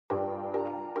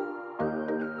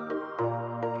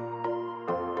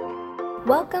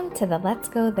Welcome to the Let's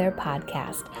Go There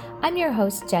podcast. I'm your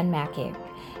host, Jen Mackey.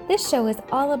 This show is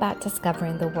all about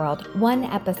discovering the world one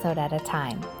episode at a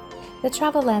time. The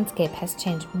travel landscape has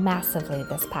changed massively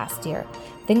this past year.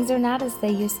 Things are not as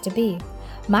they used to be.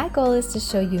 My goal is to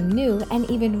show you new and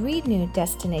even renewed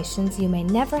destinations you may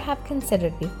never have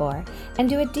considered before and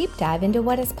do a deep dive into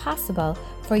what is possible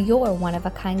for your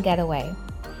one-of-a-kind getaway.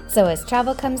 So as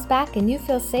travel comes back and you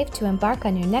feel safe to embark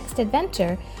on your next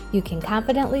adventure, you can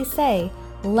confidently say,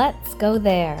 let's go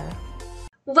there.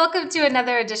 Welcome to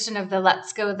another edition of the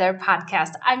Let's Go There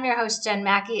podcast. I'm your host, Jen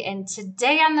Mackey, and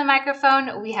today on the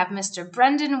microphone, we have Mr.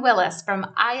 Brendan Willis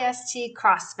from IST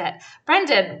CrossFit.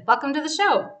 Brendan, welcome to the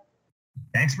show.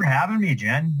 Thanks for having me,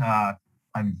 Jen.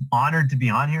 I'm honored to be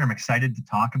on here. I'm excited to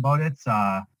talk about it.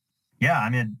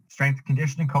 I'm a strength and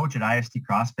conditioning coach at IST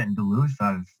CrossFit in Duluth.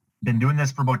 I've been doing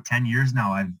this for about 10 years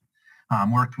now.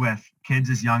 I've worked with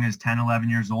kids as young as 10, 11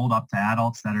 years old up to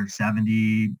adults that are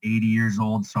 70, 80 years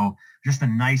old. So just a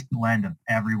nice blend of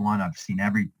everyone. I've seen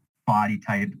every body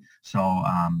type. So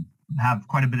have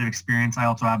quite a bit of experience. I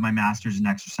also have my master's in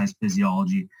exercise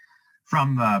physiology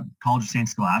from the College of St.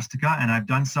 Scholastica, and I've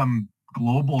done some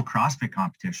global CrossFit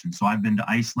competitions. So I've been to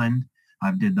Iceland.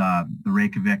 I've did the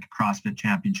Reykjavik CrossFit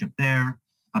Championship there.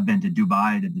 I've been to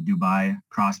Dubai, did the Dubai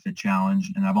CrossFit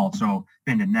Challenge, and I've also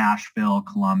been to Nashville,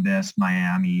 Columbus,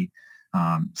 Miami,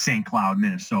 St. Cloud,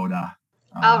 Minnesota.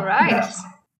 All right. Yeah.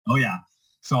 Oh yeah.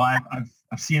 So I've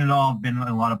seen it all. Been in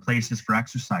a lot of places for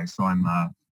exercise. So I'm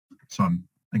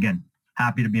again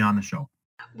happy to be on the show.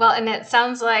 Well, and it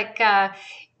sounds like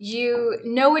you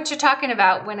know what you're talking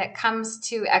about when it comes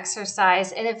to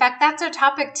exercise. And in fact, that's our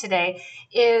topic today: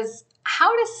 is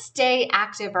how to stay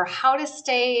active or how to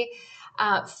stay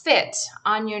fit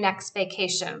on your next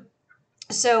vacation.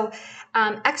 So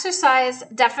exercise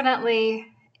definitely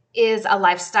is a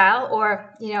lifestyle,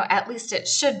 or, at least it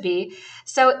should be.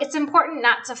 So it's important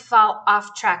not to fall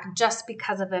off track just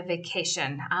because of a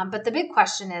vacation. But the big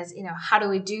question is, how do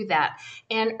we do that?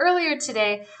 And earlier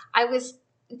today, I was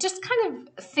just kind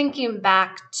of thinking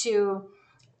back to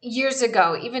years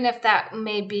ago, even if that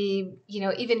may be,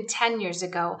 even 10 years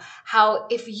ago, how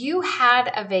if you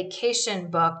had a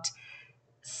vacation booked,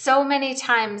 so many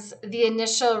times the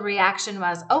initial reaction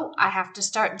was, oh, I have to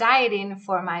start dieting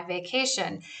for my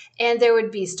vacation. And there would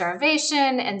be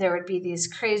starvation, and there would be these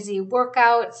crazy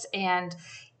workouts and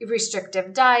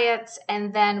restrictive diets.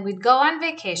 And then we'd go on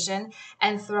vacation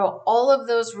and throw all of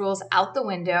those rules out the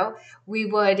window. We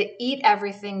would eat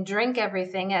everything, drink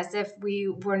everything as if we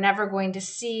were never going to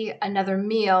see another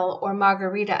meal or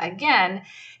margarita again.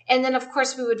 And then, of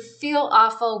course, we would feel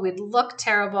awful. We'd look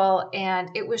terrible. And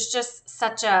it was just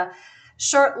such a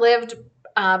short-lived,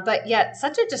 but yet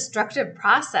such a destructive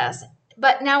process.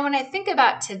 But now when I think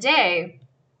about today,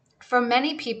 for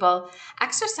many people,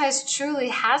 exercise truly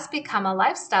has become a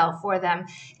lifestyle for them.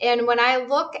 And when I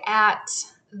look at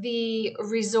the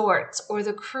resorts or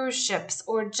the cruise ships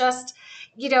or just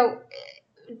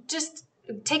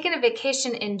taking a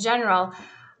vacation in general,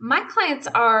 my clients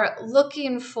are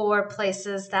looking for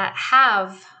places that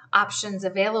have options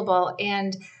available.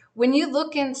 And when you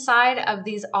look inside of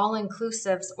these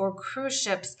all-inclusives or cruise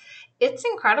ships, it's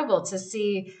incredible to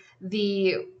see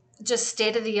the just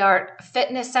state-of-the-art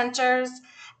fitness centers.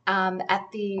 At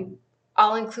the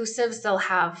all-inclusives, they'll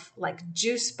have like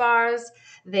juice bars.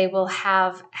 They will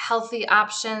have healthy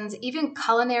options, even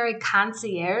culinary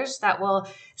concierge that will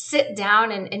sit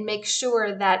down and make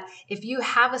sure that if you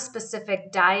have a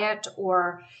specific diet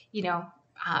or,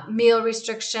 meal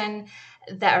restriction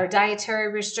or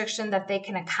dietary restriction, that they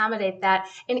can accommodate that.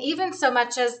 And even so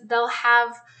much as they'll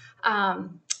have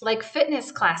like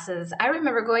fitness classes. I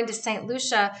remember going to St.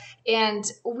 Lucia, and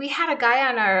we had a guy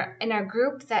in our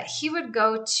group that he would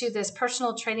go to this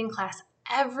personal training class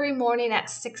every morning at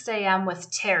 6 a.m.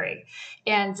 with Terry.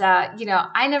 And,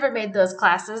 I never made those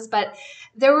classes, but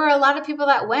there were a lot of people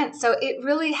that went. So it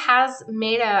really has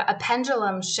made a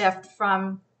pendulum shift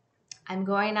from I'm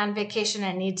going on vacation,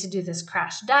 I need to do this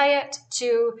crash diet,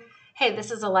 to hey,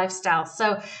 this is a lifestyle.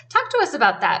 So talk to us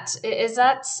about that. Is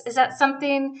that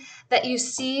something that you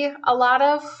see a lot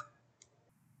of?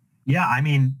 Yeah, I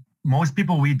mean, most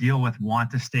people we deal with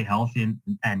want to stay healthy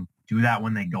and do that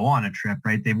when they go on a trip,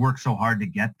 right? They work so hard to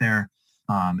get there,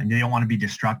 and they don't want to be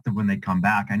destructive when they come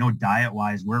back. I know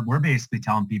diet-wise, we're basically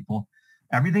telling people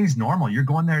everything's normal. You're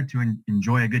going there to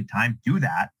enjoy a good time. Do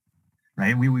that,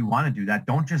 right? We want to do that.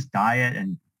 Don't just diet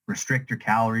and restrict your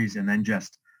calories and then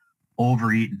just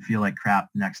overeat and feel like crap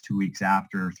the next 2 weeks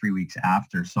after or 3 weeks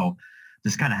after. So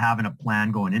just kind of having a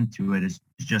plan going into it is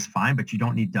just fine, but you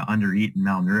don't need to undereat and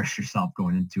malnourish yourself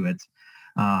going into it.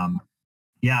 And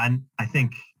I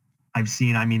think I've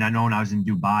seen, I mean, I know when I was in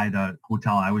Dubai, the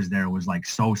hotel I was there was like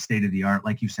so state of the art,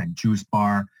 like you said, juice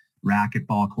bar,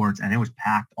 racquetball courts, and it was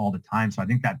packed all the time. So I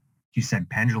think that you said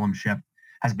pendulum shift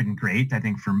has been great, I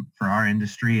think, for our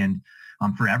industry and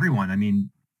for everyone. I mean,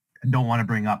 I don't want to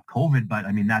bring up COVID, but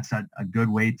I mean, that's a good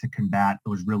way to combat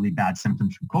those really bad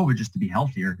symptoms from COVID, just to be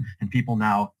healthier. And people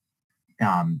now,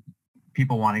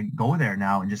 people want to go there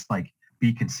now and just like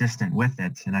be consistent with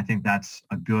it. And I think that's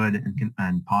a good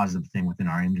and positive thing within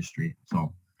our industry.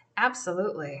 So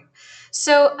absolutely.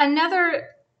 So another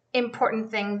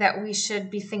important thing that we should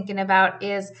be thinking about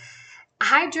is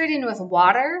hydrating with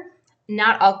water,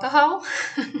 not alcohol,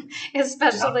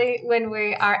 especially when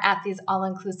we are at these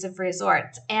all-inclusive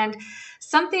resorts. And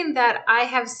something that I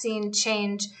have seen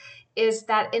change is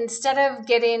that instead of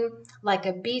getting like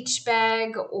a beach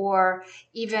bag or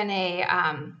even a,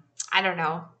 I don't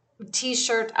know,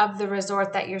 t-shirt of the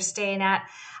resort that you're staying at,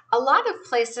 a lot of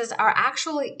places are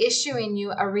actually issuing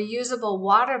you a reusable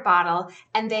water bottle,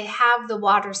 and they have the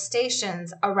water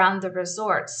stations around the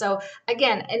resort. So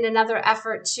again, in another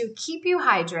effort to keep you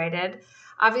hydrated,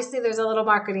 obviously there's a little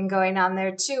marketing going on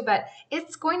there too, but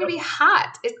it's going to be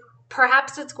hot.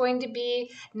 Perhaps it's going to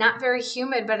be not very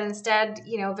humid, but instead,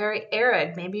 very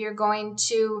arid. Maybe you're going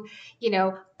to,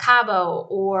 Cabo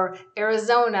or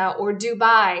Arizona or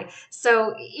Dubai.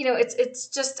 So, it's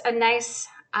just a nice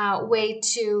way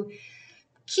to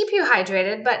keep you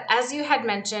hydrated. But as you had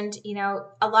mentioned,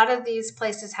 a lot of these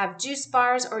places have juice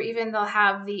bars, or even they'll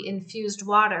have the infused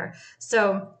water.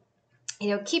 So,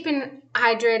 keeping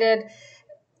hydrated,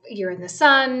 you're in the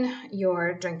sun,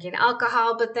 you're drinking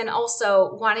alcohol, but then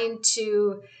also wanting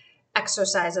to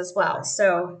exercise as well.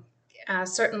 So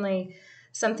certainly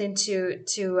something to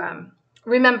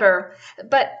remember.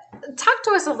 But talk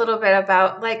to us a little bit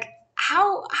about like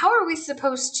how are we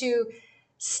supposed to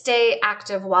stay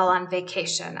active while on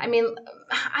vacation? I mean,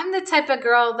 I'm the type of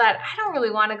girl that I don't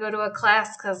really want to go to a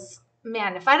class because,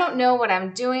 man, if I don't know what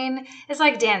I'm doing, it's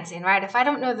like dancing, right? If I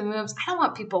don't know the moves, I don't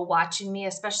want people watching me,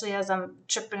 especially as I'm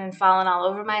tripping and falling all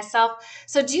over myself.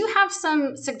 So do you have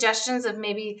some suggestions of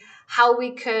maybe how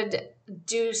we could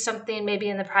do something maybe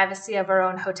in the privacy of our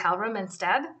own hotel room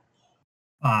instead?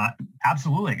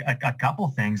 Absolutely. A couple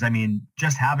things. I mean,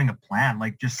 just having a plan,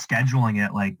 like just scheduling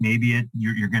it, like maybe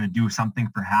you're going to do something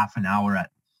for half an hour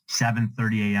at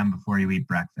 7:30 a.m. before you eat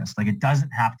breakfast. Like it doesn't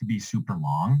have to be super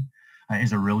long.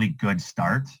 Is a really good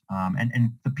start.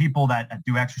 And the people that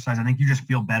do exercise, I think you just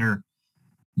feel better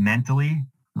mentally,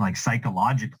 like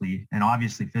psychologically, and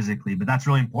obviously physically, but that's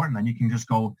really important. Then you can just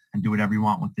go and do whatever you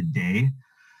want with the day.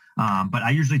 But I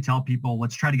usually tell people,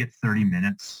 let's try to get 30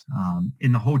 minutes.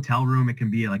 In the hotel room, it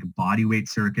can be like a body weight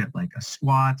circuit, like a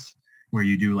squats, where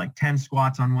you do like 10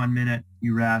 squats on 1 minute,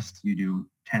 you rest, you do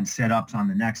 10 sit-ups on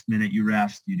the next minute, you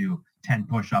rest, you do 10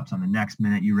 push-ups on the next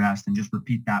minute, you rest, and just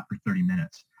repeat that for 30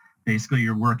 minutes. Basically,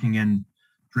 you're working in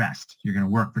rest. You're going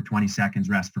to work for 20 seconds,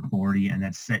 rest for 40, and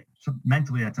that's it. So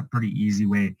mentally, that's a pretty easy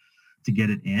way to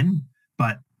get it in.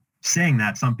 But saying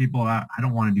that, some people, I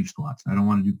don't want to do squats. I don't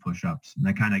want to do push-ups.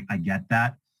 And I get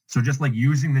that. So just like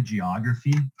using the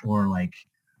geography or like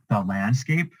the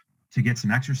landscape to get some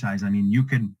exercise. I mean, you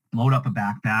could load up a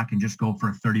backpack and just go for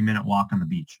a 30-minute walk on the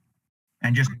beach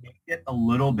and just make it a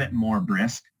little bit more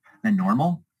brisk than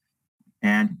normal.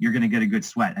 And you're going to get a good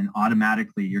sweat, and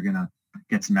automatically you're going to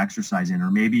get some exercise in. Or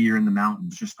maybe you're in the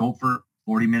mountains, just go for a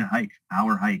 40-minute hike,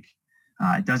 hour hike.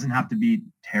 It doesn't have to be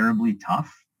terribly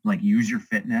tough. Like use your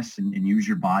fitness and use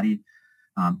your body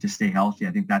to stay healthy.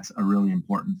 I think that's a really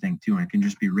important thing too. And it can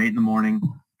just be right in the morning,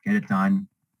 get it done,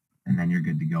 and then you're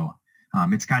good to go.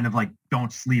 It's kind of like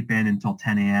don't sleep in until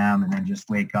 10 a.m. and then just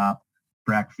wake up,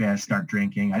 breakfast, start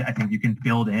drinking. I think you can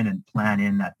build in and plan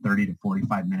in that 30 to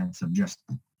 45 minutes of just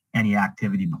any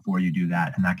activity before you do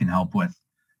that. And that can help with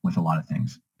a lot of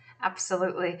things.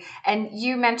 Absolutely. And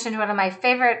you mentioned one of my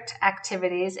favorite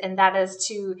activities, and that is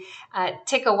to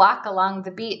take a walk along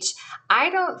the beach. I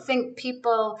don't think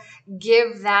people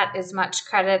give that as much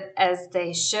credit as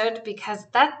they should, because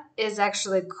that is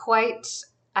actually quite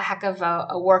a heck of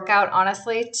a workout,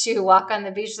 honestly, to walk on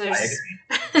the beach.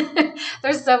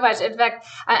 There's so much. In fact,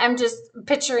 I'm just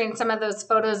picturing some of those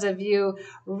photos of you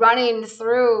running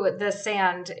through the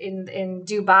sand in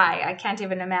Dubai. I can't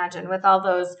even imagine with all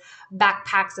those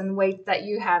backpacks and weight that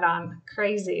you had on.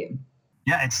 Crazy.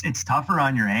 Yeah, it's tougher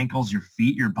on your ankles, your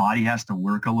feet, your body has to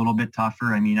work a little bit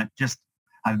tougher. I mean,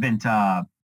 I've been to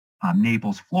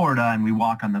Naples, Florida, and we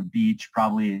walk on the beach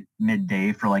probably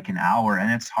midday for like an hour,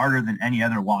 and it's harder than any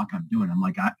other walk I'm doing. I'm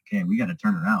like, okay, we got to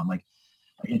turn around. Like,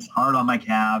 it's hard on my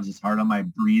calves. It's hard on my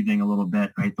breathing a little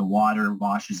bit, right? The water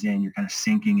washes in. You're kind of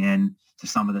sinking in to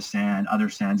some of the sand. Other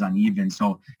sand's uneven.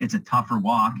 So it's a tougher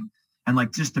walk. And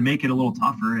like, just to make it a little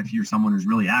tougher, if you're someone who's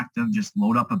really active, just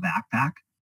load up a backpack,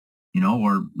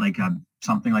 or like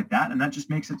something like that. And that just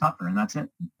makes it tougher. And that's it.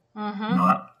 Mm-hmm. That's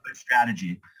a good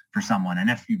strategy for someone. And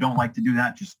if you don't like to do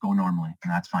that, just go normally.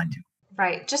 And that's fine too.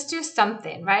 Right. Just do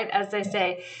something, right? As they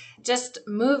say, just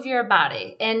move your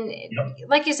body. And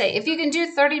like you say, if you can do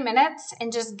 30 minutes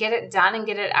and just get it done and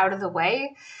get it out of the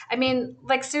way, I mean,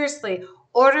 like seriously,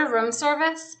 order room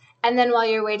service. And then while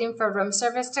you're waiting for room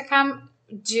service to come,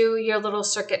 do your little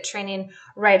circuit training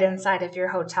right inside of your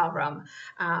hotel room.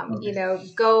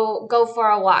 Go for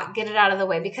a walk, get it out of the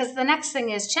way. Because the next thing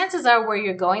is, chances are where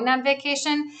you're going on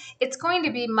vacation, it's going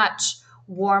to be much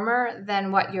warmer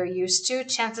than what you're used to.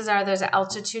 Chances are there's an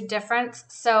altitude difference.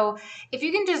 So if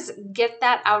you can just get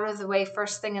that out of the way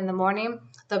first thing in the morning,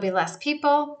 there'll be less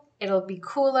people. It'll be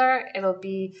cooler. It'll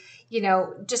be,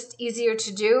 just easier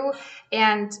to do.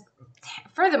 And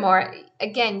furthermore,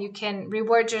 again, you can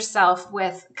reward yourself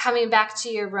with coming back to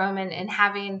your room and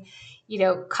having,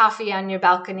 coffee on your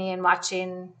balcony and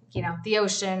watching, the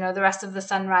ocean or the rest of the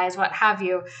sunrise, what have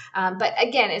you. But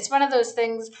again, it's one of those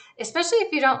things, especially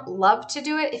if you don't love to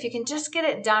do it, if you can just get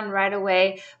it done right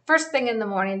away, first thing in the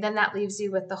morning, then that leaves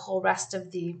you with the whole rest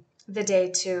of the day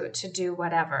to do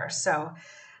whatever. So,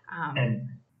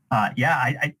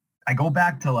 I go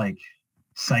back to like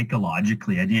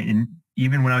psychologically.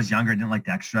 Even when I was younger, I didn't like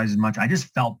to exercise as much. I just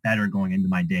felt better going into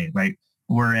my day, right?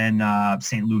 We're in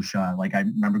St. Lucia. Like I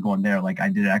remember going there, like I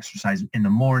did exercise in the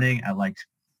morning at like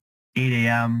 8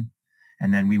 a.m.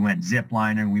 And then we went zip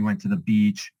lining. We went to the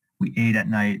beach. We ate at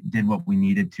night, did what we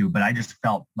needed to. But I just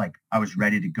felt like I was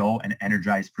ready to go and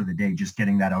energized for the day, just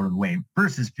getting that out of the way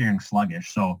versus feeling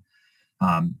sluggish. So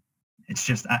it's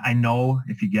just, I know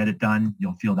if you get it done,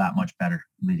 you'll feel that much better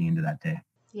leading into that day.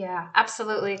 Yeah,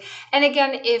 absolutely. And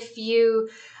again, if you,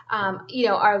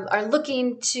 are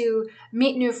looking to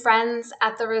meet new friends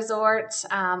at the resort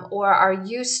or are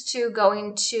used to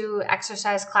going to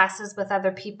exercise classes with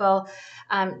other people,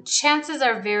 chances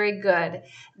are very good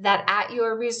that at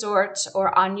your resort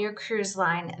or on your cruise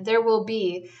line, there will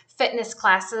be fitness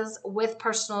classes with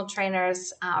personal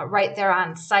trainers right there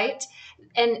on site.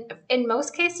 And in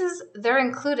most cases, they're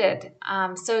included.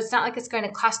 So it's not like it's going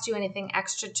to cost you anything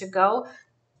extra to go.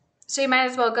 So you might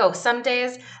as well go. Some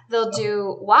days they'll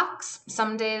do walks.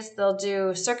 Some days they'll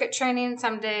do circuit training.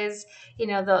 Some days,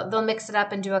 they'll mix it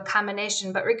up and do a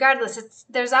combination. But regardless,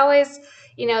 there's always,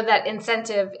 that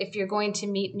incentive if you're going to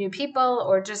meet new people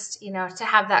or just, to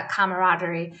have that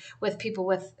camaraderie with people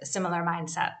with similar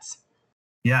mindsets.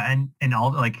 Yeah. And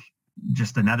all like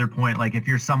just another point, like if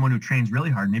you're someone who trains really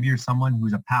hard, maybe you're someone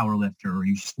who's a power lifter or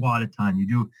you squat a ton, you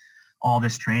do all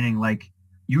this training, like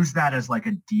use that as like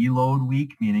a deload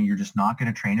week, meaning you're just not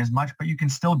going to train as much, but you can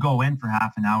still go in for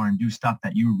half an hour and do stuff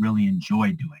that you really enjoy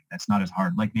doing. That's not as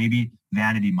hard. Like maybe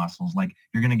vanity muscles, like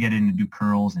you're going to get in and do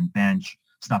curls and bench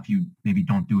stuff you maybe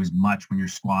don't do as much when you're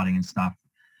squatting and stuff.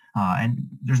 And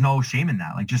there's no shame in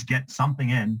that. Like just get something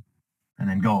in and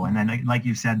then go. And then like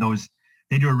you said,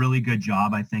 they do a really good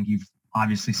job. I think you've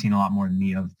obviously seen a lot more than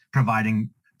me of providing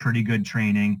pretty good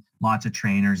training, lots of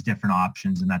trainers, different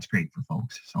options, and that's great for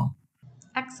folks. So.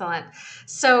 Excellent.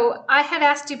 So I had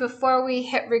asked you before we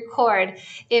hit record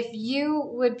if you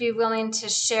would be willing to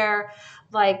share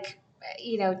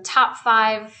top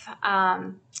 5,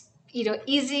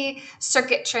 easy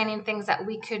circuit training things that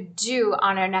we could do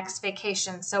on our next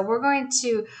vacation. So we're going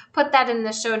to put that in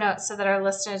the show notes so that our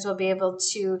listeners will be able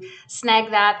to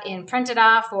snag that and print it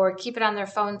off or keep it on their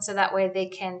phone so that way they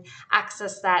can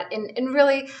access that. And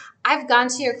really, I've gone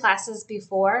to your classes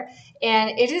before, and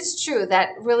it is true that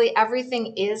really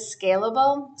everything is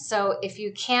scalable. So if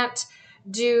you can't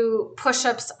do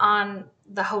push-ups on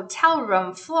the hotel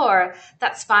room floor,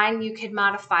 that's fine. You could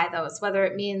modify those, whether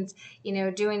it means,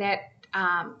 doing it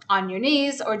on your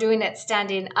knees or doing it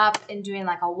standing up and doing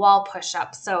like a wall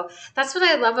push-up. So that's what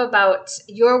I love about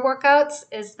your workouts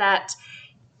is that,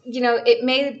 it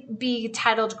may be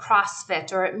titled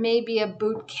CrossFit or it may be a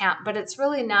boot camp, but it's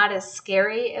really not as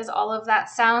scary as all of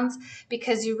that sounds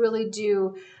because you really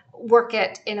do work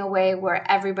it in a way where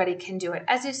everybody can do it.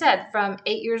 As you said, from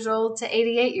 8 years old to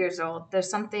 88 years old,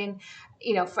 there's something,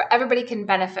 for everybody can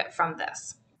benefit from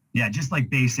this. Yeah, just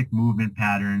like basic movement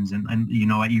patterns and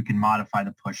you can modify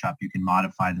the push-up, you can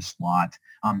modify the squat.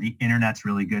 The internet's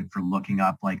really good for looking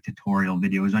up like tutorial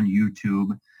videos on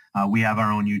YouTube. We have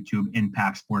our own YouTube,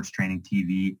 Impact Sports Training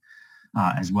TV,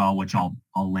 as well, which I'll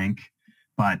link.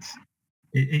 But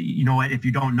if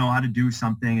you don't know how to do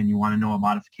something and you want to know a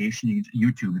modification,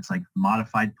 YouTube, it's like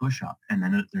modified push-up. And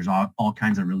then there's all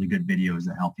kinds of really good videos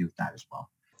that help you with that as well.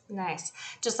 Nice.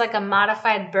 Just like a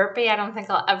modified burpee. I don't think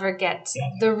I'll ever get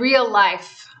the real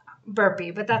life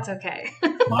burpee, but that's okay.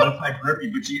 Modified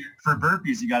burpee, but for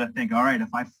burpees, you got to think, all right,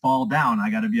 if I fall down, I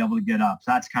got to be able to get up.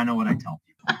 So that's kind of what I tell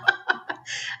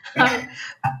people.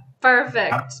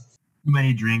 Perfect. Too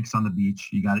many drinks on the beach.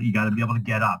 You got to be able to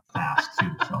get up fast too.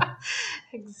 So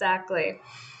exactly.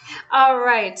 All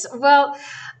right. Well,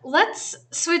 let's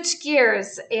switch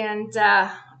gears and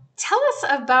tell us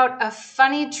about a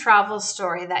funny travel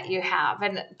story that you have.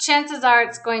 And chances are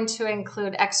it's going to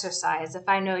include exercise, if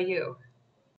I know you.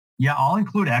 Yeah, I'll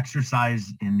include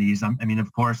exercise in these. I mean,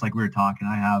 of course, like we were talking,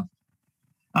 I have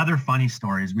other funny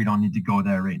stories. We don't need to go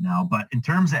there right now. But in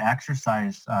terms of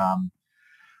exercise,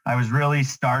 I was really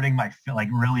starting my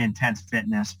really intense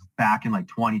fitness back in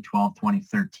 2012,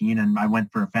 2013. And I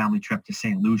went for a family trip to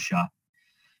St. Lucia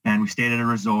and we stayed at a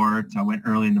resort. I went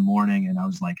early in the morning and I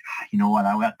was like, you know what?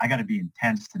 I got to be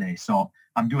intense today. So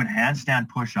I'm doing handstand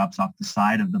push-ups off the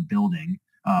side of the building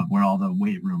where all the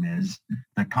weight room is.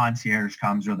 The concierge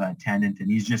comes or the attendant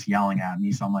and he's just yelling at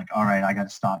me. So I'm like, all right, I got to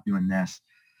stop doing this.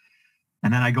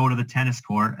 And then I go to the tennis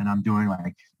court and I'm doing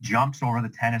jumps over the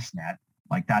tennis net.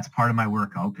 That's part of my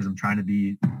workout because I'm trying to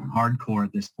be hardcore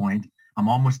at this point. I'm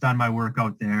almost done my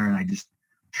workout there and I just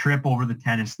trip over the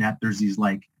tennis net. There's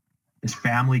this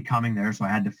family coming there. So I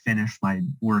had to finish my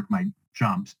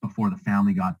jumps before the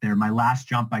family got there. My last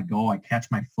jump, I catch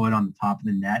my foot on the top of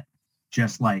the net,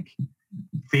 just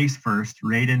face first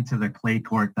right into the clay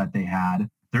court that they had.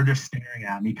 They're just staring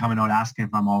at me, coming out, asking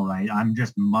if I'm all right. I'm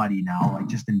just muddy now,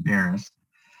 just embarrassed.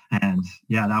 And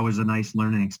yeah, that was a nice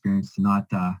learning experience to not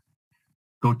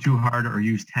go too hard or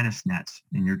use tennis nets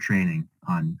in your training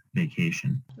on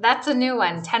vacation. That's a new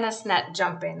one, tennis net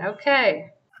jumping. Okay.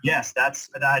 Yes,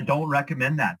 I don't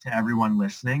recommend that to everyone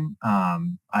listening.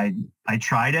 I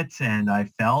tried it and I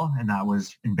fell and that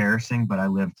was embarrassing, but I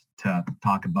lived to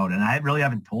talk about it. And I really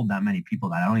haven't told that many people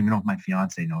that. I don't even know if my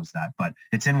fiance knows that, but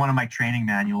it's in one of my training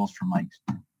manuals from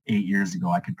 8 years ago.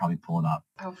 I could probably pull it up.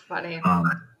 Oh, funny.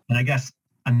 And I guess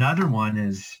another one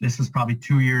is, this was probably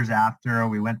 2 years after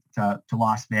we went to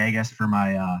Las Vegas for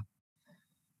my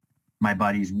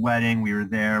buddy's wedding. We were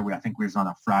there. I think we was on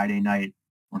a Friday night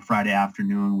or Friday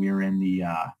afternoon. We were in the,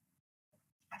 I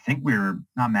think we were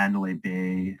not Mandalay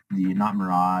Bay, not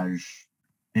Mirage.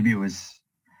 Maybe it was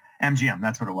MGM.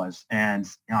 That's what it was. And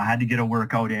I had to get a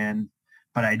workout in,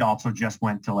 but I'd also just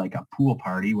went to a pool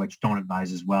party, which don't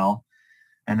advise as well.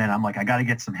 And then I'm I got to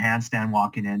get some handstand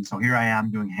walking in. So here I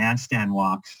am doing handstand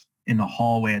walks in the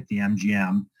hallway at the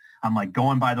MGM. I'm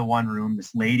going by the one room.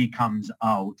 This lady comes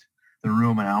out the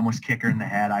room and I almost kick her in the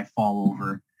head. I fall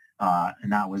over.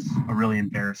 And that was a really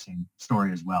embarrassing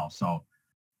story as well. So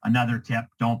another tip,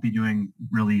 don't be doing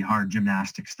really hard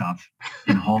gymnastic stuff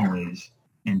in hallways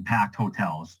in packed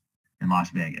hotels in Las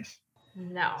Vegas.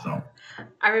 No. So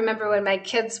I remember when my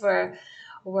kids were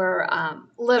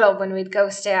little, when we'd go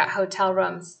stay at hotel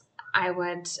rooms, I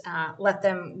would let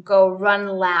them go run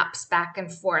laps back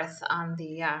and forth on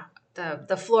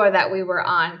the floor that we were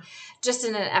on, just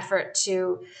in an effort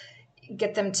to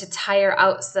get them to tire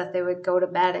out so that they would go to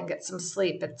bed and get some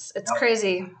sleep. It's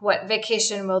crazy what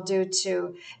vacation will do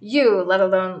to you, let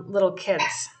alone little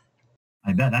kids.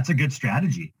 I bet that's a good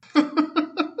strategy.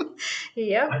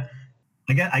 Yeah.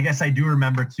 I guess I do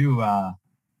remember too.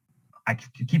 I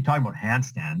keep talking about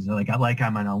handstands.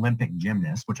 I'm an Olympic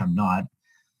gymnast, which I'm not.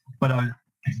 But I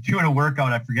was doing a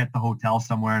workout. I forget the hotel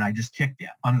somewhere, and I just kicked it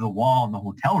under the wall in the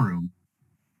hotel room.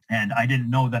 And I didn't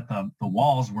know that the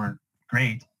walls weren't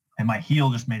great. And my heel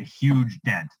just made a huge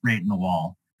dent right in the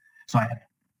wall. So I had to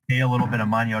pay a little bit of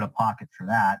money out of pocket for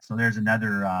that. So there's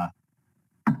another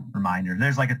reminder.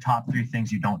 There's a top 3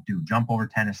 things you don't do. Jump over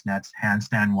tennis nets,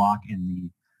 handstand walk in the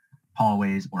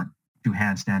hallways, or do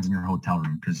handstands in your hotel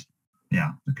room because,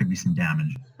 yeah, there could be some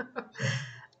damage.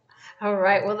 All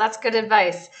right. Well, that's good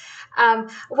advice.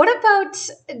 What about,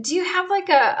 do you have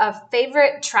a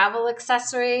favorite travel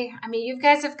accessory? I mean, you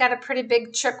guys have got a pretty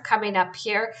big trip coming up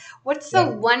here. What's the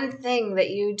one thing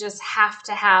that you just have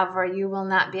to have or you will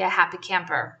not be a happy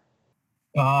camper?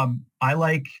 I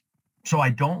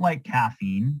don't like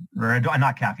caffeine,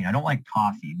 not caffeine. I don't like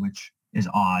coffee, which is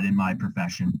odd in my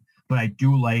profession, but I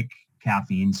do like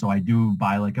caffeine. So I do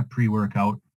buy a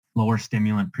pre-workout, lower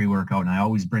stimulant pre-workout, and I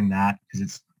always bring that because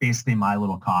it's basically my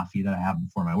little coffee that I have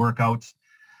before my workouts.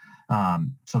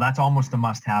 So that's almost a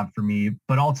must-have for me,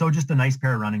 but also just a nice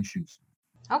pair of running shoes.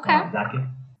 Okay.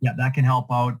 That can help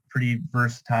out. Pretty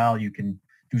versatile. You can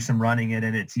do some running in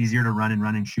it. It's easier to run in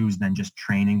running shoes than just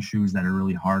training shoes that are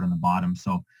really hard on the bottom.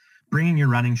 So bringing your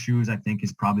running shoes, I think,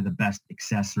 is probably the best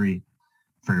accessory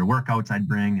for your workouts I'd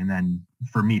bring. And then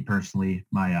for me personally,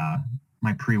 my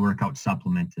pre-workout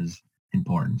supplement is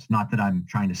important. Not that I'm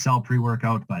trying to sell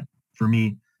pre-workout, but for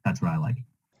me, that's what I like.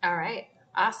 All right.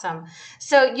 Awesome.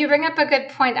 So you bring up a good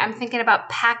point. I'm thinking about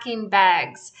packing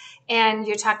bags, and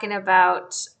you're talking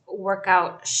about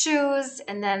workout shoes,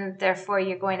 and then therefore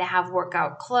you're going to have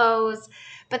workout clothes.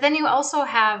 But then you also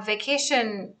have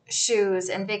vacation shoes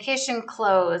and vacation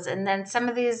clothes, and then some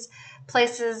of these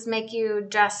places make you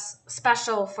dress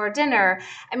special for dinner.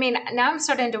 I mean, now I'm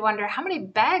starting to wonder, how many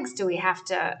bags do we have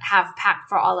to have packed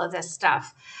for all of this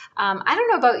stuff? I don't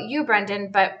know about you,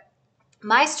 Brendan, but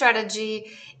my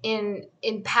strategy in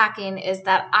packing is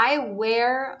that I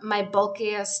wear my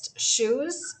bulkiest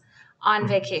shoes on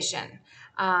vacation.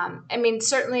 I mean,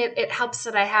 certainly it helps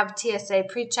that I have TSA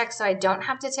pre-check, so I don't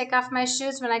have to take off my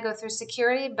shoes when I go through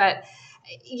security. But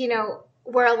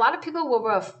where a lot of people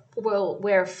will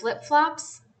wear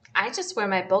flip-flops, I just wear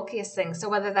my bulkiest thing. So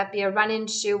whether that be a running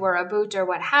shoe or a boot or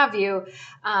what have you,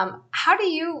 how do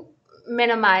you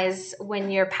minimize when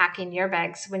you're packing your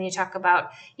bags, when you talk about,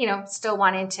 still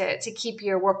wanting to keep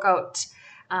your workouts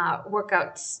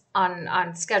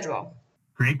on schedule?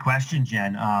 Great question,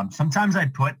 Jen. Sometimes I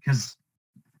put, because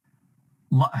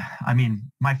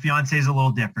my fiance is a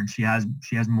little different. She has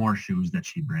more shoes that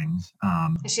she brings.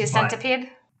 Is she a centipede?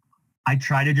 I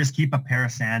try to just keep a pair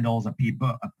of sandals, a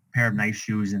pair of nice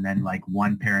shoes, and then like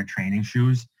one pair of training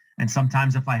shoes. And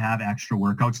sometimes if I have extra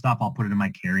workout stuff, I'll put it in my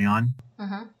carry-on.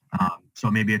 Mm-hmm. So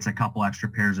maybe it's a couple extra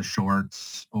pairs of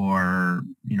shorts or,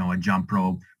 a jump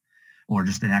rope or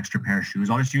just an extra pair of shoes.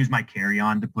 I'll just use my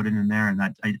carry-on to put it in there. And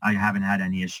that I haven't had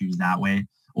any issues that way.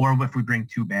 Or if we bring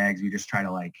 2 bags, we just try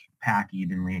to like pack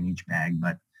evenly in each bag.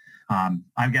 But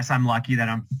I guess I'm lucky that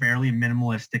I'm fairly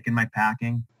minimalistic in my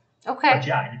packing. Okay. But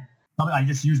yeah, I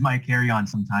just use my carry-on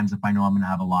sometimes if I know I'm going to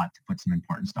have a lot to put some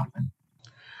important stuff in.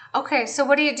 Okay. So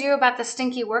what do you do about the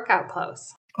stinky workout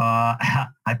clothes? I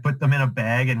put them in a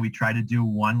bag and we try to do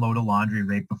 1 load of laundry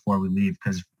right before we leave,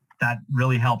 because that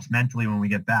really helps mentally when we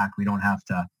get back. We don't have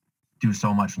to do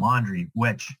so much laundry,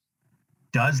 which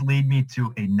does lead me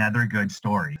to another good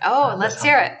story. Oh, let's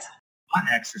hear it. Not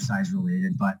exercise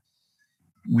related, but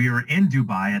we were in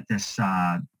Dubai at this,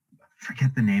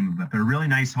 forget the name of it, but a really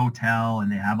nice hotel, and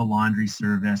they have a laundry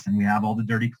service, and we have all the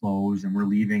dirty clothes, and we're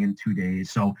leaving in 2 days.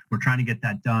 So we're trying to get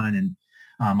that done. And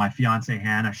my fiance,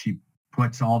 Hannah, she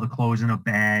puts all the clothes in a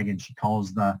bag and she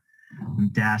calls the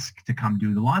desk to come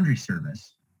do the laundry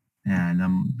service. And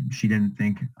she didn't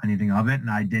think anything of it, and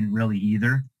I didn't really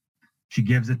either. She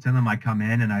gives it to them. I come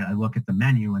in and I look at the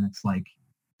menu, and it's like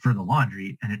for the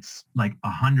laundry, and it's like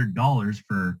 $100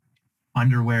 for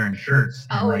underwear and shirts.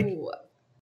 And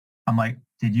I'm like,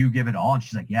 did you give it all? And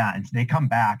she's like, yeah. And they come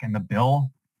back, and the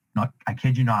bill, I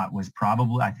kid you not, was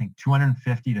probably, I think,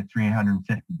 $250 to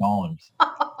 $350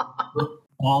 for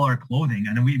all our clothing.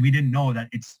 And we didn't know that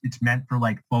it's meant for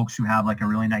like folks who have like a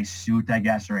really nice suit, I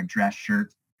guess, or a dress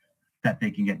shirt that they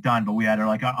can get done. But we had our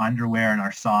like our underwear and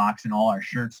our socks and all our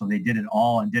shirts. So they did it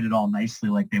all nicely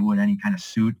like they would any kind of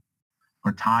suit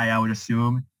or tie, I would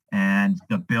assume. And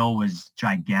the bill was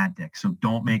gigantic. So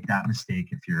don't make that mistake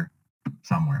if you're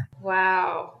somewhere.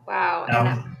 Wow. That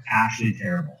was actually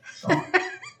terrible. So.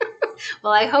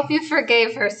 Well, I hope you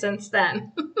forgave her since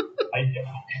then.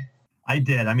 I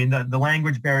did. I mean, the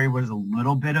language barrier was a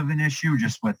little bit of an issue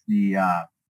just with the,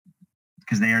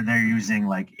 because they're using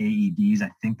like AEDs. I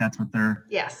think that's what they're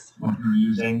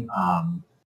using.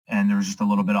 And there was just a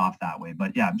little bit off that way.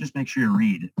 But yeah, just make sure you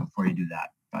read before you do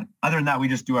that. But other than that, we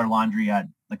just do our laundry at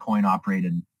the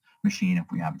coin-operated machine if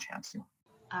we have a chance to.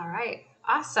 All right.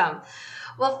 Awesome.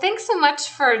 Well, thanks so much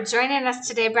for joining us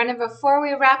today, Brendan. Before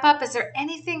we wrap up, is there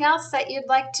anything else that you'd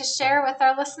like to share with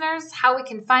our listeners? How we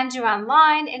can find you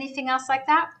online? Anything else like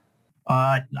that?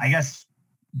 I guess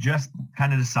just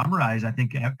kind of to summarize, I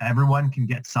think everyone can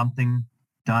get something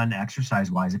done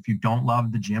exercise-wise. If you don't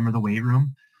love the gym or the weight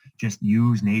room, just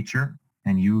use nature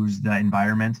and use the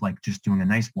environment, like just doing a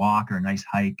nice walk or a nice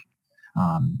hike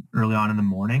early on in the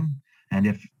morning. And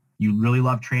if you really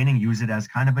love training, use it as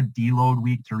kind of a deload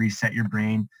week to reset your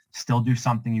brain. Still do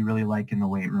something you really like in the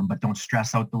weight room, but don't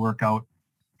stress out the workout.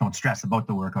 Don't stress about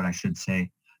the workout, I should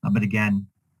say. But again,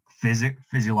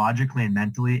 physiologically and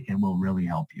mentally, it will really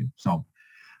help you. So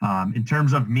in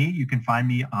terms of me, you can find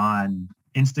me on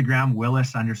Instagram.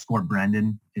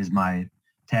 Willis_Brendan is my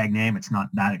tag name. It's not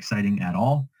that exciting at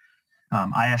all.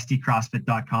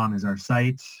 ISTCrossfit.com is our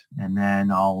site. And then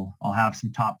I'll have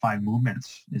some top 5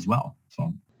 movements as well.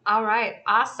 So. All right.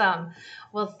 Awesome.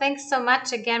 Well, thanks so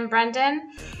much again, Brendan.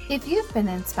 If you've been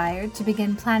inspired to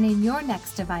begin planning your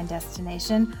next divine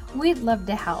destination, we'd love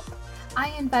to help. I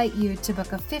invite you to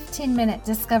book a 15-minute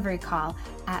discovery call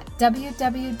at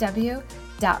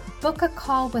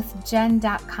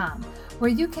www.bookacallwithjen.com, where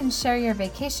you can share your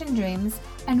vacation dreams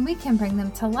and we can bring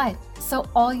them to life. So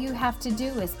all you have to do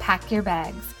is pack your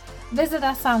bags. Visit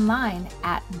us online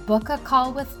at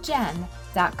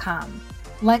bookacallwithjen.com.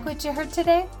 Like what you heard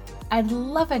today? I'd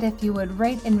love it if you would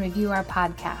rate and review our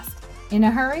podcast. In a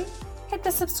hurry? Hit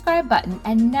the subscribe button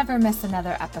and never miss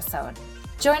another episode.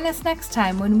 Join us next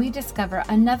time when we discover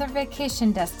another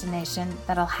vacation destination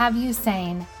that'll have you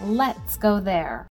saying, "Let's go there."